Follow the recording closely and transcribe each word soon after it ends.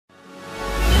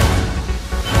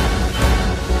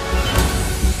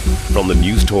From the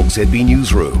Newstalk ZB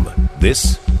Newsroom,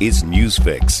 this is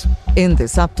Newsfix. In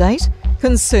this update,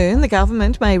 concern the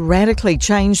government may radically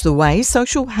change the way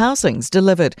social housing's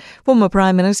delivered. Former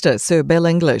Prime Minister Sir Bill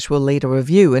English will lead a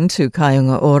review into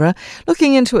Kāinga Ora,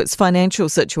 looking into its financial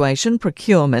situation,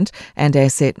 procurement and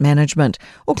asset management.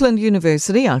 Auckland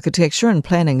University Architecture and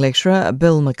Planning lecturer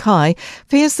Bill Mackay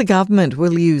fears the government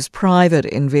will use private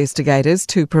investigators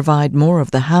to provide more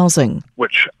of the housing.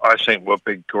 Which I think were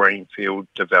big greenfield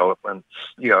developments,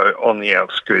 on the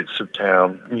outskirts of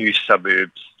town, new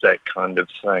suburbs, that kind of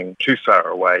thing, too far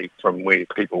away from where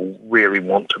people really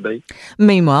want to be.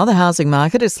 Meanwhile, the housing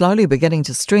market is slowly beginning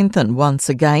to strengthen once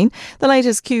again. The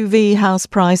latest QV House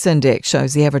Price Index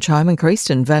shows the average home increased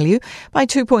in value by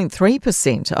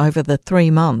 2.3% over the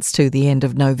 3 months to the end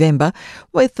of November,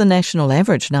 with the national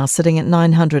average now sitting at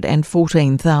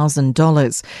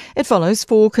 $914,000. It follows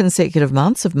 4 consecutive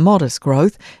months of modest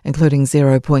growth, including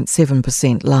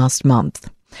 0.7% last month.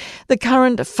 The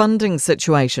current funding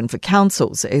situation for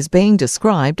councils is being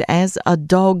described as a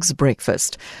dog's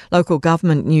breakfast. Local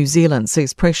government New Zealand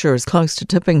says pressure is close to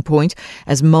tipping point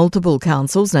as multiple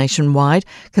councils nationwide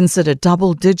consider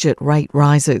double-digit rate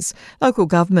rises. Local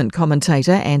government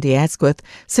commentator Andy Asquith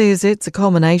says it's a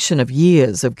culmination of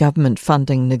years of government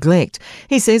funding neglect.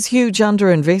 He says huge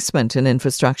underinvestment in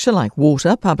infrastructure like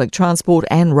water, public transport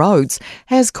and roads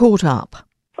has caught up.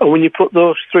 When you put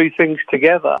those three things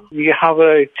together, you have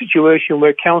a situation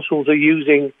where councils are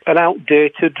using an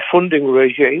outdated funding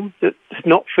regime that's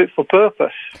not fit for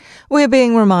purpose. We're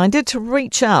being reminded to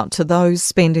reach out to those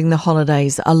spending the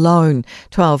holidays alone.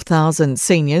 12,000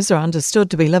 seniors are understood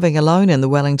to be living alone in the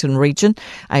Wellington region.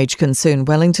 Age Concern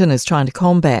Wellington is trying to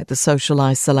combat the social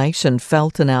isolation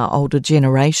felt in our older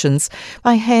generations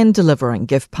by hand delivering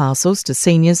gift parcels to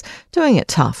seniors doing it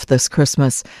tough this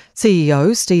Christmas.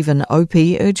 CEO Stephen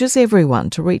Opie urges everyone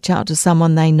to reach out to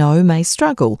someone they know may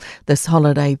struggle this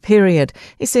holiday period.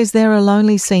 He says there are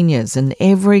lonely seniors in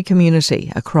every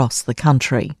community across the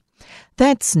country.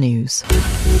 That's news.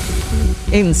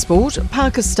 In sport,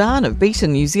 Pakistan have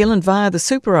beaten New Zealand via the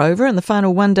Super Over in the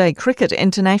final one-day cricket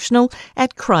international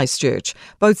at Christchurch.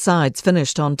 Both sides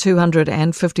finished on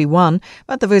 251,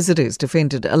 but the visitors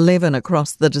defended 11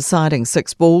 across the deciding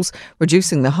 6 balls,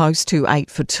 reducing the host to 8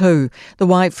 for 2. The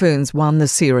White Ferns won the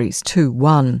series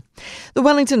 2-1. The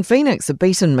Wellington Phoenix have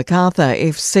beaten Macarthur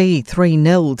FC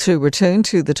 3-0 to return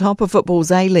to the top of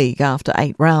football's A-League after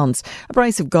 8 rounds. A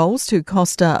brace of goals to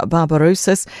Costa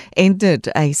Barbarouses ended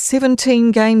a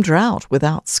 17-game drought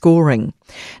without scoring.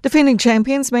 Defending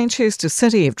champions Manchester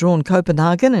City have drawn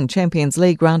Copenhagen in Champions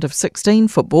League round of 16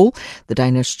 football. The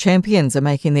Danish champions are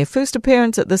making their first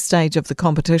appearance at this stage of the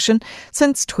competition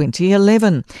since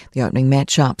 2011. The opening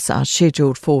matchups are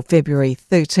scheduled for February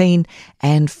 13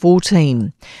 and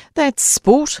 14. That's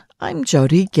sport. I'm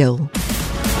Jodie Gill.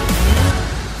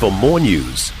 For more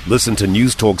news, listen to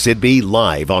Newstalk ZB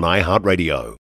live on iHeartRadio.